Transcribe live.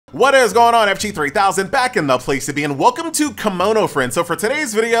What is going on, FG3000? Back in the place to be, and welcome to Kemono, friends. So for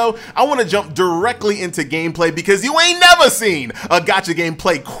today's video, I want to jump directly into gameplay because you ain't never seen a gacha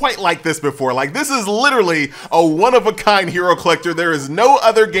gameplay quite like this before. Like, this is literally a one-of-a-kind hero collector. There is no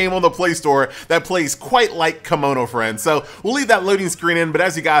other game on the Play Store that plays quite like Kemono, friends. So we'll leave that loading screen in, but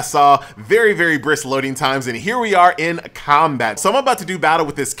as you guys saw, very brisk loading times, and here we are in combat. So I'm about to do battle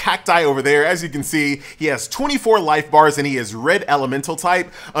with this cacti over there. As you can see, he has 24 life bars and he is red elemental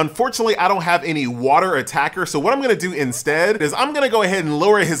type. Unfortunately, I don't have any water attacker, so what I'm gonna do instead is I'm gonna go ahead and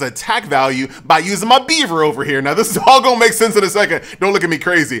lower his attack value by using my beaver over here. Now, this is all gonna make sense in a second. Don't look at me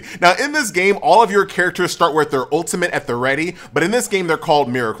crazy. Now, in this game, all of your characters start with their ultimate at the ready, but in this game, they're called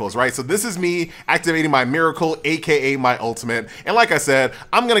miracles, right? So this is me activating my miracle, AKA my ultimate. And like I said,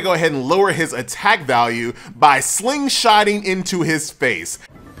 I'm gonna go ahead and lower his attack value by slingshotting into his face.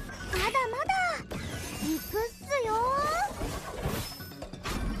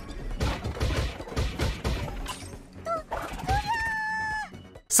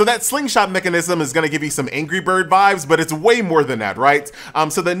 So that slingshot mechanism is gonna give you some Angry Bird vibes, but it's way more than that, right?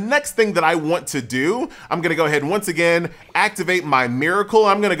 So the next thing that I want to do, I'm gonna go ahead and once again, activate my miracle.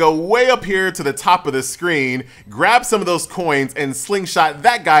 I'm gonna go way up here to the top of the screen, grab some of those coins and slingshot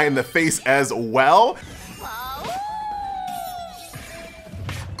that guy in the face as well.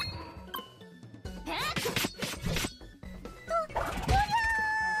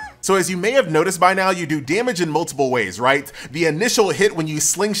 So as you may have noticed by now, you do damage in multiple ways, right? The initial hit when you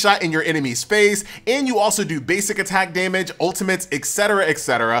slingshot in your enemy's face, and you also do basic attack damage, ultimates, etc,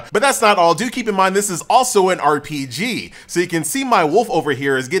 etc. But that's not all. Do keep in mind this is also an RPG. So you can see my wolf over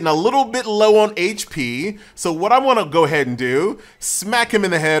here is getting a little bit low on HP. So what I want to go ahead and do, smack him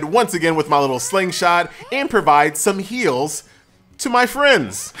in the head once again with my little slingshot and provide some heals to my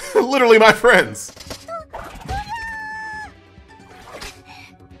friends. Literally my friends.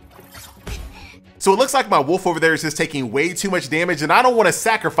 So it looks like my wolf over there is just taking way too much damage, and I don't want to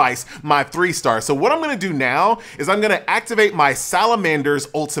sacrifice my 3-star. So what I'm going to do now is I'm going to activate my Salamander's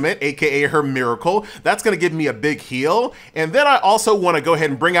ultimate, aka her miracle. That's going to give me a big heal. And then I also want to go ahead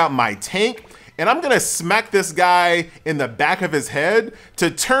and bring out my tank, and I'm going to smack this guy in the back of his head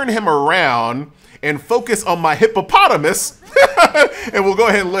to turn him around and focus on my hippopotamus. And we'll go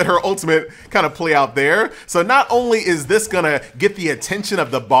ahead and let her ultimate kind of play out there. So not only is this gonna get the attention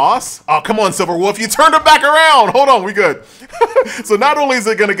of the boss. Oh, come on, Silver Wolf, you turned her back around. Hold on, we good. So not only is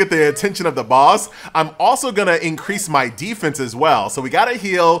it gonna get the attention of the boss, I'm also gonna increase my defense as well. So we got a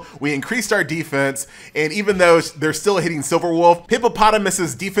heal, we increased our defense, and even though they're still hitting Silver Wolf,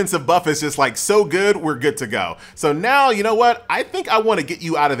 Hippopotamus's defensive buff is just like so good, we're good to go. So now, you know what? I think I wanna get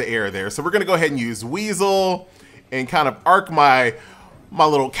you out of the air there. So we're gonna go ahead and use Weasel and kind of arc my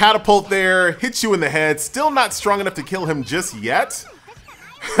little catapult there, hit you in the head. Still not strong enough to kill him just yet.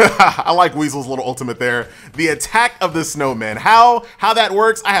 I like Weasel's little ultimate there. The attack of the snowman. How that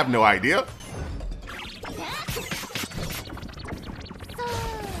works, I have no idea.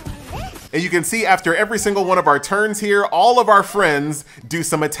 And you can see after every single one of our turns here, all of our friends do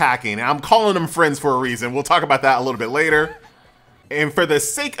some attacking. And I'm calling them friends for a reason. We'll talk about that a little bit later. And for the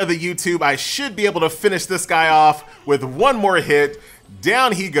sake of the YouTube, I should be able to finish this guy off with one more hit.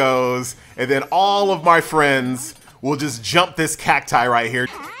 Down he goes, and then all of my friends will just jump this cacti right here.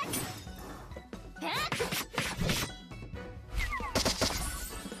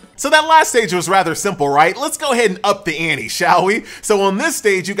 So that last stage was rather simple, right? Let's go ahead and up the ante, shall we? So on this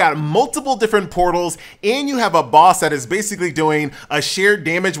stage, you got multiple different portals, and you have a boss that is basically doing a shared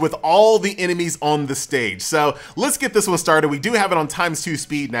damage with all the enemies on the stage. So let's get this one started. We do have it on ×2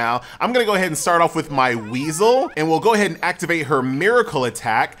 speed now. I'm gonna go ahead and start off with my Weasel, and we'll go ahead and activate her miracle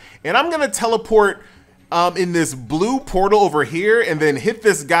attack, and I'm gonna teleport in this blue portal over here and then hit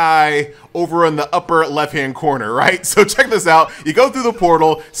this guy over in the upper left-hand corner, right? So check this out. You go through the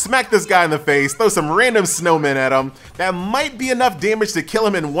portal, smack this guy in the face, throw some random snowmen at him. That might be enough damage to kill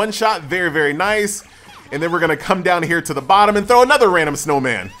him in one shot. Very nice. And then we're gonna come down here to the bottom and throw another random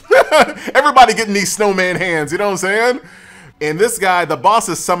snowman. Everybody getting these snowman hands, you know what I'm saying? And this guy, the boss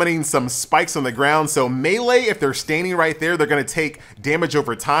is summoning some spikes on the ground. So melee, if they're standing right there, they're gonna take damage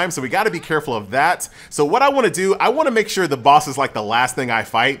over time. So we gotta be careful of that. So what I wanna do, I wanna make sure the boss is like the last thing I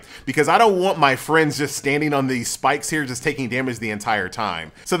fight because I don't want my friends just standing on these spikes here, just taking damage the entire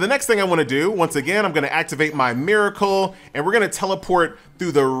time. So the next thing I wanna do, once again, I'm gonna activate my miracle and we're gonna teleport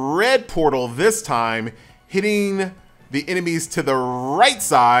through the red portal this time, hitting the enemies to the right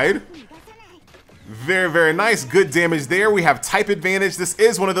side. Very, very nice. Good damage there. We have type advantage. This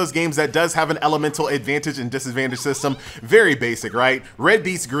is one of those games that does have an elemental advantage and disadvantage system. Very basic, right? Red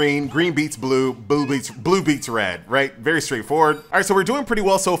beats green, green beats blue, blue beats red, right? Very straightforward. All right, so we're doing pretty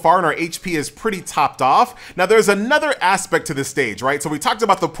well so far, and our HP is pretty topped off. Now, there's another aspect to the stage, right? So we talked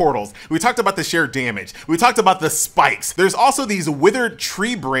about the portals. We talked about the shared damage. We talked about the spikes. There's also these withered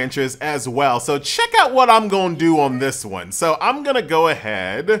tree branches as well. So check out what I'm going to do on this one. So I'm going to go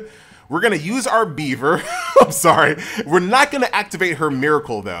ahead. We're gonna use our beaver. I'm sorry. We're not gonna activate her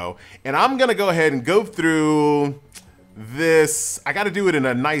miracle though. And I'm gonna go ahead and go through this. I gotta do it in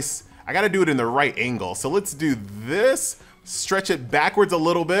the right angle. So let's do this, stretch it backwards a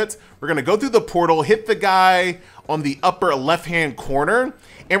little bit. We're gonna go through the portal, hit the guy on the upper left-hand corner,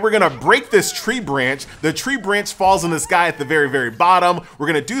 and we're gonna break this tree branch. The tree branch falls on this guy at the very, very bottom. We're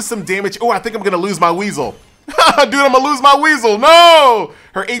gonna do some damage. Oh, I think I'm gonna lose my weasel. Dude, I'm gonna lose my weasel. No!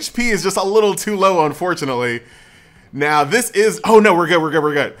 Her HP is just a little too low, unfortunately. Now this is, oh no, we're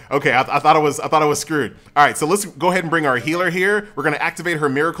good. Okay, I thought I was screwed. All right, so let's go ahead and bring our healer here. We're gonna activate her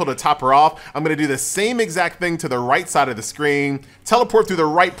miracle to top her off. I'm gonna do the same exact thing to the right side of the screen, teleport through the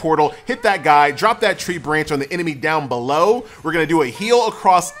right portal, hit that guy, drop that tree branch on the enemy down below. We're gonna do a heal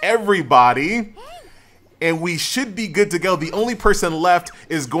across everybody, and we should be good to go. The only person left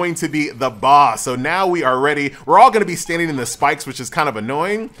is going to be the boss. So now we are ready. We're all gonna be standing in the spikes, which is kind of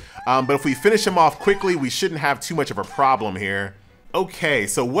annoying. But if we finish him off quickly, we shouldn't have too much of a problem here. Okay,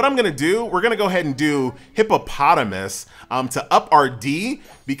 so what I'm gonna do, we're gonna go ahead and do hippopotamus to up our D,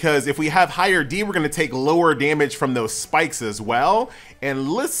 because if we have higher D, we're gonna take lower damage from those spikes as well.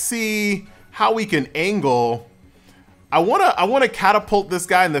 And let's see how we can angle. I wanna catapult this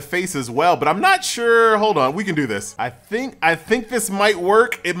guy in the face as well, but I'm not sure. Hold on, we can do this. I think this might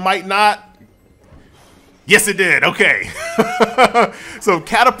work. It might not. Yes, it did. Okay. So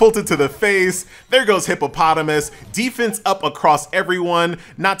catapulted to the face. There goes hippopotamus. Defense up across everyone.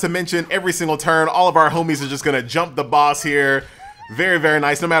 Not to mention every single turn, all of our homies are just gonna jump the boss here. Very, very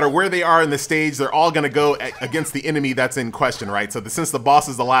nice. No matter where they are in the stage, they're all gonna go against the enemy that's in question, right? So since the boss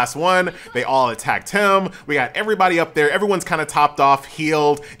is the last one, they all attacked him. We got everybody up there. Everyone's kind of topped off,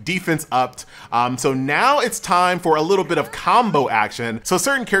 healed, defense upped. So now it's time for a little bit of combo action. So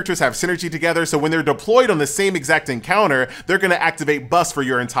certain characters have synergy together. So when they're deployed on the same exact encounter, they're gonna activate buffs for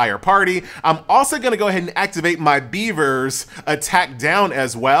your entire party. I'm also gonna go ahead and activate my beaver's attack down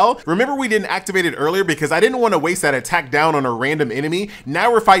as well. Remember, we didn't activate it earlier because I didn't want to waste that attack down on a random enemy.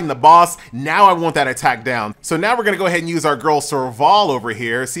 Now we're fighting the boss. Now I want that attack down. So now we're gonna go ahead and use our girl ServalD over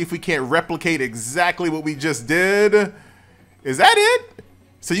here. See if we can't replicate exactly what we just did. Is that it?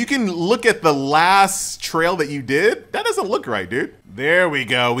 So you can look at the last trail that you did. That doesn't look right, dude. There we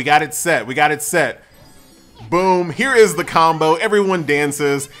go. We got it set. We got it set. Boom. Here is the combo. Everyone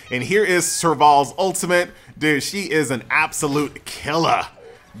dances. And here is ServalD's ultimate. Dude, she is an absolute killer.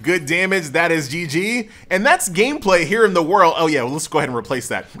 Good damage, that is GG. And that's gameplay here in the world. Oh yeah, well, let's go ahead and replace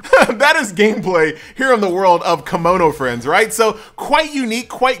that. That is gameplay here in the world of Kemono, friends, right? So quite unique,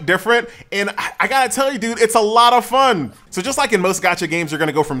 quite different. And I gotta tell you, dude, it's a lot of fun. So just like in most gacha games, you're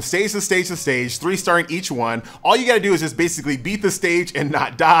gonna go from stage to stage to stage, 3-starring each one. All you gotta do is just basically beat the stage and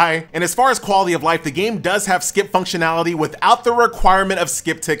not die. And as far as quality of life, the game does have skip functionality without the requirement of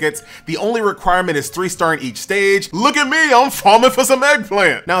skip tickets. The only requirement is 3-starring each stage. Look at me, I'm farming for some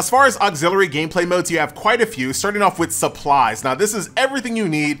eggplant. Now, as far as auxiliary gameplay modes, you have quite a few, starting off with supplies. Now, this is everything you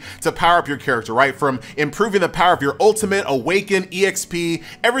need to power up your character, right? From improving the power of your ultimate, awaken, EXP,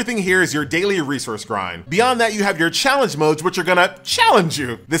 everything here is your daily resource grind. Beyond that, you have your challenge modes, which are gonna challenge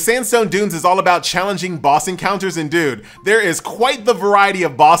you. The Sandstone Dunes is all about challenging boss encounters, and dude, there is quite the variety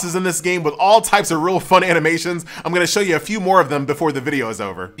of bosses in this game with all types of real fun animations. I'm gonna show you a few more of them before the video is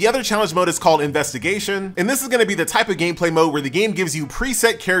over. The other challenge mode is called Investigation, and this is gonna be the type of gameplay mode where the game gives you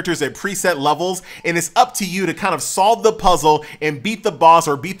preset characters at preset levels, and it's up to you to kind of solve the puzzle and beat the boss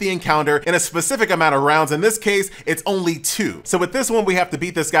or beat the encounter in a specific amount of rounds. In this case, it's only 2. So with this one, we have to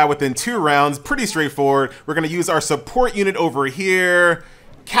beat this guy within 2 rounds. Pretty straightforward. We're gonna use our support unit over here,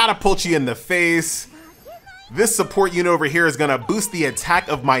 catapult you in the face. This support unit over here is gonna boost the attack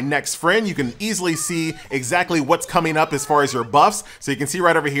of my next friend. You can easily see exactly what's coming up as far as your buffs. So you can see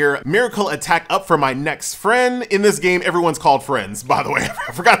right over here, miracle attack up for my next friend. In this game, everyone's called friends, by the way.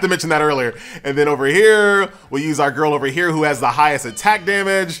 I forgot to mention that earlier. And then over here, we'll use our girl over here who has the highest attack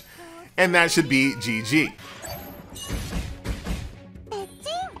damage, and that should be GG.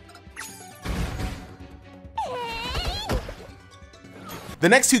 The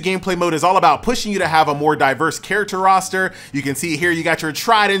next two gameplay mode is all about pushing you to have a more diverse character roster. You can see here you got your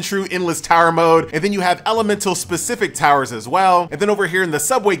tried and true endless tower mode, and then you have elemental specific towers as well. And then over here in the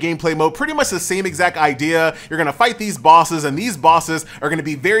subway gameplay mode, pretty much the same exact idea. You're gonna fight these bosses, and these bosses are gonna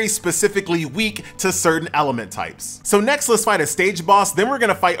be very specifically weak to certain element types. So next, let's fight a stage boss, then we're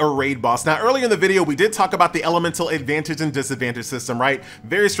gonna fight a raid boss. Now earlier in the video, we did talk about the elemental advantage and disadvantage system, right?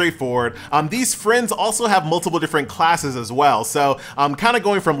 Very straightforward. These friends also have multiple different classes as well. So kind of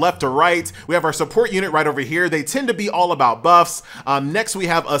going from left to right, we have our support unit right over here. They tend to be all about buffs. Next we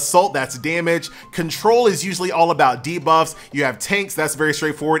have assault, that's damage. Control is usually all about debuffs. You have tanks, that's very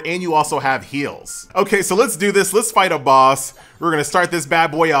straightforward, and you also have heals. Okay, so let's do this. Let's fight a boss. We're gonna start this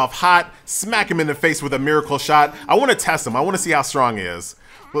bad boy off hot, smack him in the face with a miracle shot. I wanna test him. I wanna see how strong he is.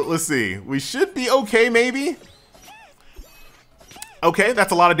 But let's see. We should be okay, maybe. Okay,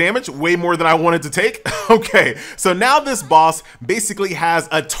 that's a lot of damage, way more than I wanted to take. Okay, so now this boss basically has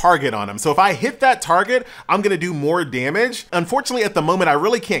a target on him. So if I hit that target, I'm gonna do more damage. Unfortunately, at the moment, I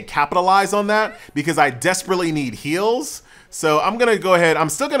really can't capitalize on that because I desperately need heals. So I'm gonna go ahead, I'm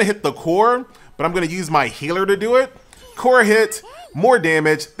still gonna hit the core, but I'm gonna use my healer to do it. Core hit, more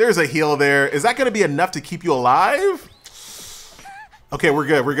damage, there's a heal there. Is that gonna be enough to keep you alive? Okay, we're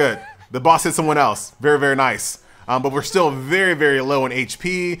good, we're good. The boss hit someone else, very, very nice. But we're still very, very low in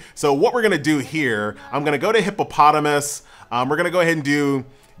HP. So what we're gonna do here, I'm gonna go to Hippopotamus. We're gonna go ahead and do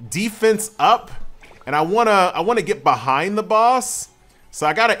defense up. And I wanna get behind the boss. So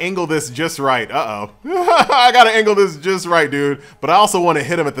I gotta angle this just right. Uh-oh. I gotta angle this just right, dude. But I also wanna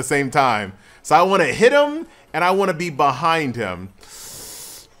hit him at the same time. So I wanna hit him and I wanna be behind him.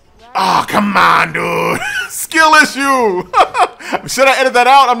 Oh, come on, dude. Skill issue. Should I edit that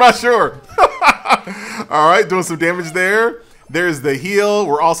out? I'm not sure. All right, doing some damage there. There's the heal.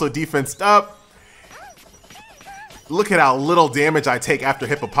 We're also defensed up. Look at how little damage I take after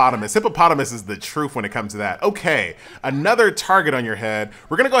Hippopotamus. Hippopotamus is the truth when it comes to that. Okay, another target on your head.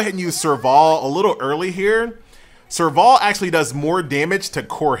 We're gonna go ahead and use ServalD a little early here. ServalD actually does more damage to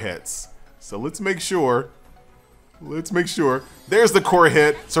core hits. So let's make sure. Let's make sure. There's the core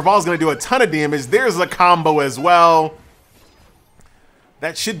hit. ServalD's gonna do a ton of damage. There's a combo as well.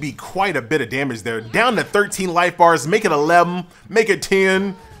 That should be quite a bit of damage there. Down to 13 life bars. Make it 11. Make it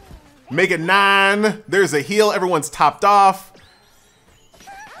 10. Make it 9. There's a heal. Everyone's topped off.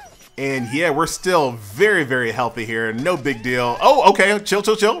 And yeah, we're still very, very healthy here. No big deal. Oh, okay. Chill,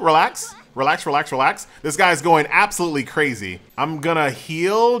 chill, chill. Relax. Relax, relax, relax. This guy's going absolutely crazy. I'm gonna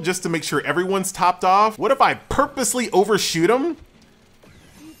heal just to make sure everyone's topped off. What if I purposely overshoot him?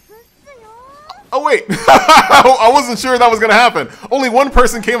 Oh wait, I wasn't sure that was gonna happen. Only one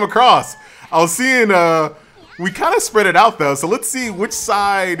person came across. I was seeing, we kind of spread it out though. So let's see which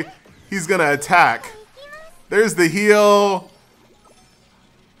side he's gonna attack. There's the heal.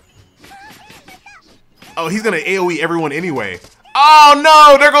 Oh, he's gonna AoE everyone anyway. Oh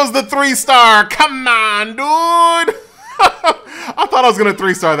no, there goes the 3-star. Come on, dude. I thought I was gonna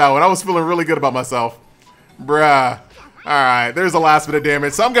 3-star that one. I was feeling really good about myself. Bruh. All right, there's the last bit of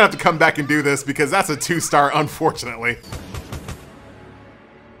damage. So I'm gonna have to come back and do this because that's a 2-star, unfortunately.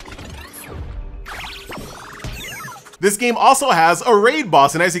 This game also has a raid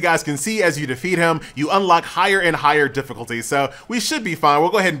boss, and as you guys can see, as you defeat him, you unlock higher and higher difficulty. So we should be fine. We'll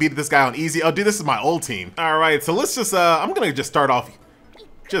go ahead and beat this guy on easy. Oh, dude, this is my old team. All right, so let's just, I'm gonna just start off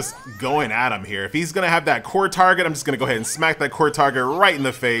just going at him here. If he's gonna have that core target, I'm just gonna go ahead and smack that core target right in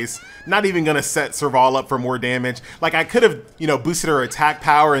the face. Not even gonna set ServalD up for more damage. Like I could have, you know, boosted her attack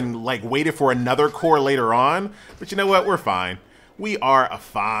power and like waited for another core later on, but you know what, we're fine. We are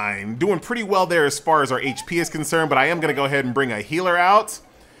fine. Doing pretty well there as far as our HP is concerned, but I am gonna go ahead and bring a healer out,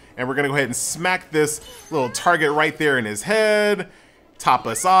 and we're gonna go ahead and smack this little target right there in his head, top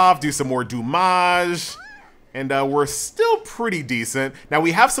us off, do some more damage. And we're still pretty decent. Now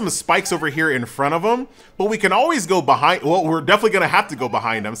we have some spikes over here in front of them, but we can always go behind. Well, we're definitely gonna have to go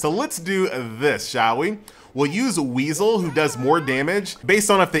behind them. So let's do this, shall we? We'll use Weasel, who does more damage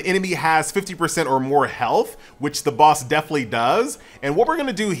based on if the enemy has 50% or more health, which the boss definitely does. And what we're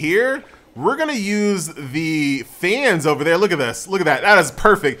gonna do here, we're gonna use the fans over there. Look at this, look at that, that is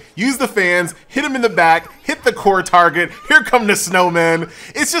perfect. Use the fans, hit him in the back, hit the core target, here come the snowmen.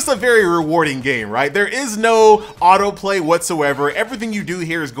 It's just a very rewarding game, right? There is no autoplay whatsoever. Everything you do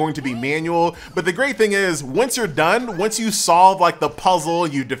here is going to be manual, but the great thing is, once you're done, once you solve like the puzzle,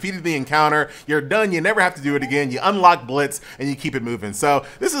 you defeated the encounter, you're done, you never have to do it again, you unlock Blitz, and you keep it moving. So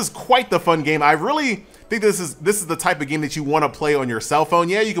this is quite the fun game. I really think this is the type of game that you want to play on your cell phone.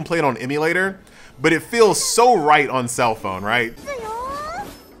 Yeah, you can play it on emulator, but it feels so right on cell phone, right?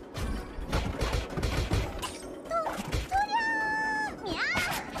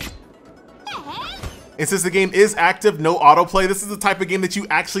 And since the game is active, no autoplay, this is the type of game that you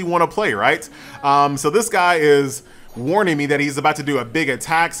actually want to play, right? So this guy is warning me that he's about to do a big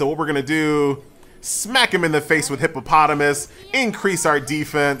attack. So what we're gonna do, smack him in the face with Hippopotamus, increase our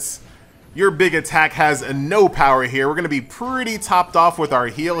defense. Your big attack has no power here. We're gonna be pretty topped off with our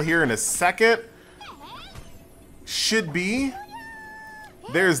heal here in a second. Should be.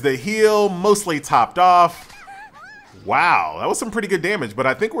 There's the heal, mostly topped off. Wow, that was some pretty good damage, but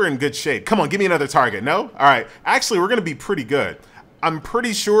I think we're in good shape. Come on, give me another target, no? All right, actually, we're gonna be pretty good. I'm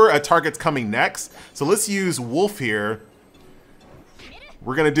pretty sure a target's coming next, so let's use Wolf here.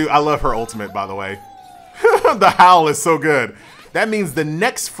 We're gonna do, I love her ultimate, by the way. The howl is so good. That means the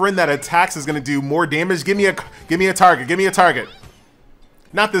next friend that attacks is gonna do more damage. Give me a target, give me a target.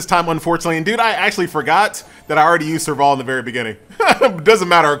 Not this time, unfortunately. And dude, I actually forgot that I already used ServalD in the very beginning. Doesn't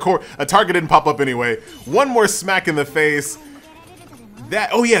matter, a target didn't pop up anyway. One more smack in the face.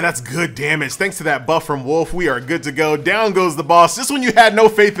 Oh yeah, that's good damage. Thanks to that buff from Wolf, we are good to go. Down goes the boss, just when you had no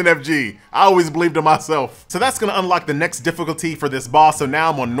faith in FG. I always believed in myself. So that's gonna unlock the next difficulty for this boss. So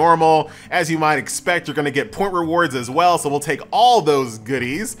now I'm on normal. As you might expect, you're gonna get point rewards as well. So we'll take all those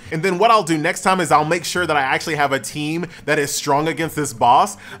goodies. And then what I'll do next time is I'll make sure that I actually have a team that is strong against this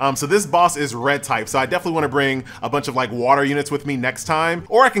boss. So this boss is red type. So I definitely wanna bring a bunch of like water units with me next time.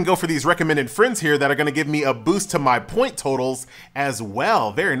 Or I can go for these recommended friends here that are gonna give me a boost to my point totals as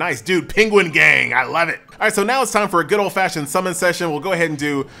well. Very nice, dude. Penguin gang, I love it. All right, so now it's time for a good old-fashioned summon session. We'll go ahead and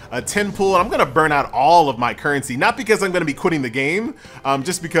do a 10 pool, and I'm gonna burn out all of my currency, not because I'm gonna be quitting the game,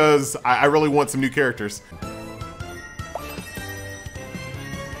 just because I really want some new characters.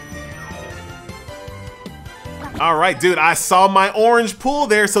 All right, dude, I saw my orange pool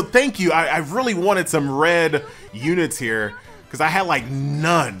there, so thank you. I really wanted some red units here, because I had like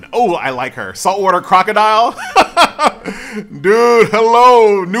none. Oh, I like her. Saltwater crocodile. Dude,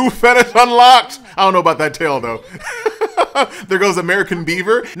 hello, new fetish unlocked. I don't know about that tail though. There goes American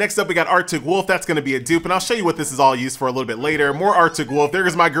Beaver. Next up, we got Arctic Wolf. That's gonna be a dupe, and I'll show you what this is all used for a little bit later. More Arctic Wolf.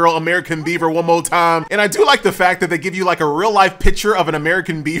 There's my girl, American Beaver, one more time. And I do like the fact that they give you like a real life picture of an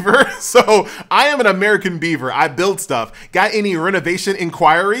American Beaver. So I am an American Beaver. I build stuff. Got any renovation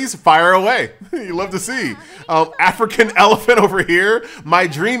inquiries? Fire away. You love to see. African elephant over here. My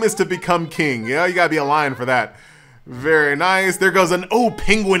dream is to become king. Yeah, you gotta be a lion for that. Very nice. There goes an, oh,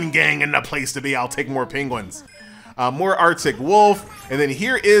 penguin gang in the place to be. I'll take more penguins. More Arctic Wolf. And then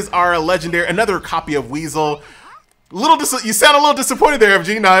here is our legendary, another copy of Weasel. You sound a little disappointed there,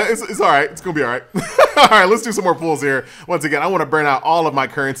 FG. Nah, it's all right. It's gonna be all right. All right, let's do some more pulls here. Once again, I want to burn out all of my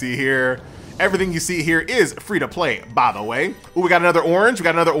currency here. Everything you see here is free to play, by the way. Ooh, we got another orange. We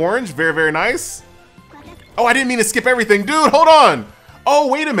got another orange. Very, very nice. Oh, I didn't mean to skip everything. Dude, hold on. Oh,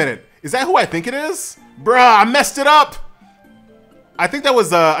 wait a minute. Is that who I think it is? Bruh, I messed it up. I think that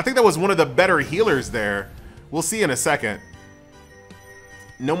was one of the better healers there. We'll see in a second.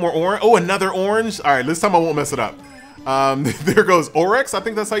 No more orange. Oh, another orange. All right, this time I won't mess it up. There goes Oryx. I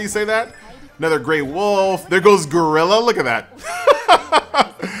think that's how you say that. Another gray wolf. There goes Gorilla. Look at that.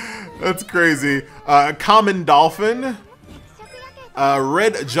 That's crazy. Common dolphin.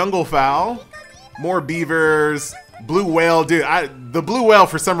 Red jungle fowl. More beavers. Blue whale, dude. The blue whale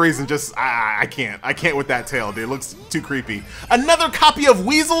for some reason just I can't with that tail, dude. It looks too creepy. Another copy of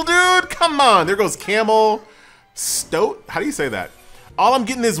Weasel, dude. Come on. There goes camel. Stoat. How do you say that? All I'm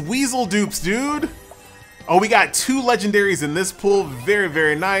getting is Weasel dupes, dude. Oh, we got two legendaries in this pool. Very,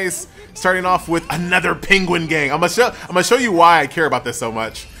 very nice. Starting off with another penguin gang. I'm gonna show you why I care about this so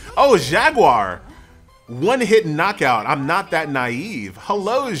much. Oh, Jaguar. One hit knockout. I'm not that naive.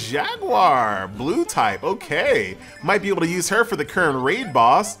 Hello, Jaguar. Blue type. Okay. Might be able to use her for the current raid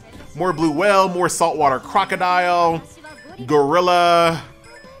boss. More blue whale, more saltwater crocodile, gorilla,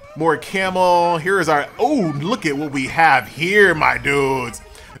 more camel. Here is our, oh, look at what we have here, my dudes.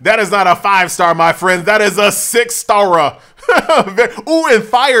 That is not a 5-star, my friends. That is a 6-star. Ooh, and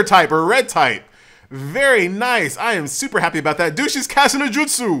fire type or red type. Very nice. I am super happy about that. Dude, she's casting a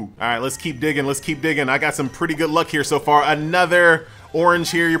jutsu. All right, let's keep digging. Let's keep digging. I got some pretty good luck here so far. Another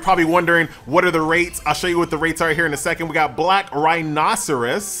orange here. You're probably wondering, what are the rates? I'll show you what the rates are here in a second. We got Black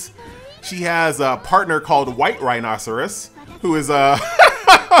Rhinoceros. She has a partner called White Rhinoceros, who is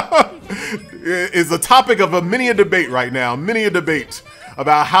is a topic of many a debate right now. Many a debate.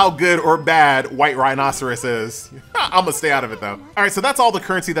 about how good or bad White Rhinoceros is. I'm gonna stay out of it though. All right, so that's all the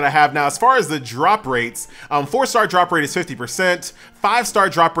currency that I have now. As far as the drop rates, 4-star drop rate is 50%, 5-star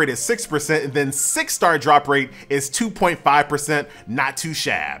drop rate is 6%, and then 6-star drop rate is 2.5%, not too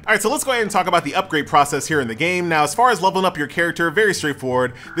shabby. All right, so let's go ahead and talk about the upgrade process here in the game. Now, as far as leveling up your character, very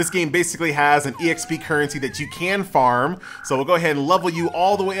straightforward. This game basically has an EXP currency that you can farm. So we'll go ahead and level you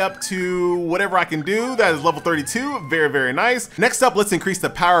all the way up to whatever I can do. That is level 32, very, very nice. Next up, let's increase the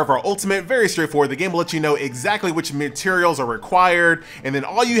power of our ultimate. Very straightforward. The game will let you know exactly which materials are required. And then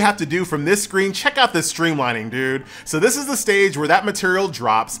all you have to do from this screen, check out this streamlining, dude. So this is the stage where that material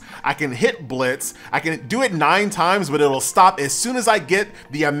drops. I can hit blitz. I can do it 9 times, but it'll stop as soon as I get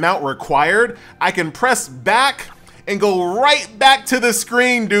the amount required. I can press back and go right back to the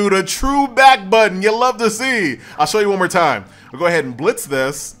screen, dude. A true back button you love to see. I'll show you one more time. We'll go ahead and blitz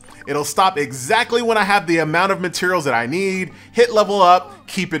this. It'll stop exactly when I have the amount of materials that I need. Hit level up,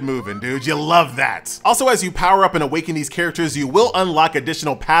 keep it moving, dude. You love that. Also, as you power up and awaken these characters, you will unlock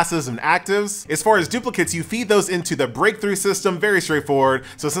additional passives and actives. As far as duplicates, you feed those into the breakthrough system. Very straightforward.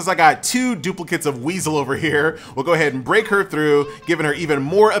 So since I got 2 duplicates of Weasel over here, we'll go ahead and break her through, giving her even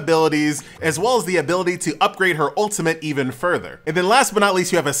more abilities, as well as the ability to upgrade her ultimate even further. And then last but not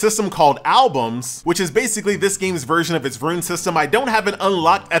least, you have a system called Albums, which is basically this game's version of its rune system. I don't have it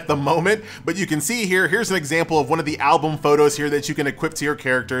unlocked at the moment, but you can see here's an example of one of the album photos here that you can equip to your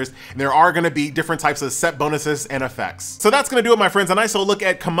characters, and there are going to be different types of set bonuses and effects. So that's going to do it, my friends. A nice little look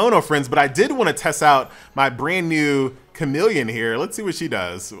at Kemono, friends, but I did want to test out my brand new chameleon here. Let's see what she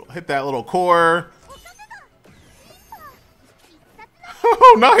does. We'll hit that little core.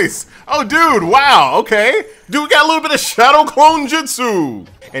 Oh, nice. Oh, dude, wow, okay. Dude, we got a little bit of shadow clone jutsu.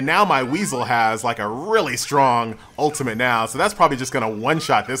 And now my Weasel has like a really strong ultimate now, so that's probably just gonna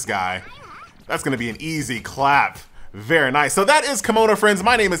one-shot this guy. That's gonna be an easy clap. Very nice. So that is Kemono, friends.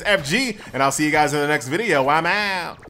 My name is FG, and I'll see you guys in the next video. I'm out.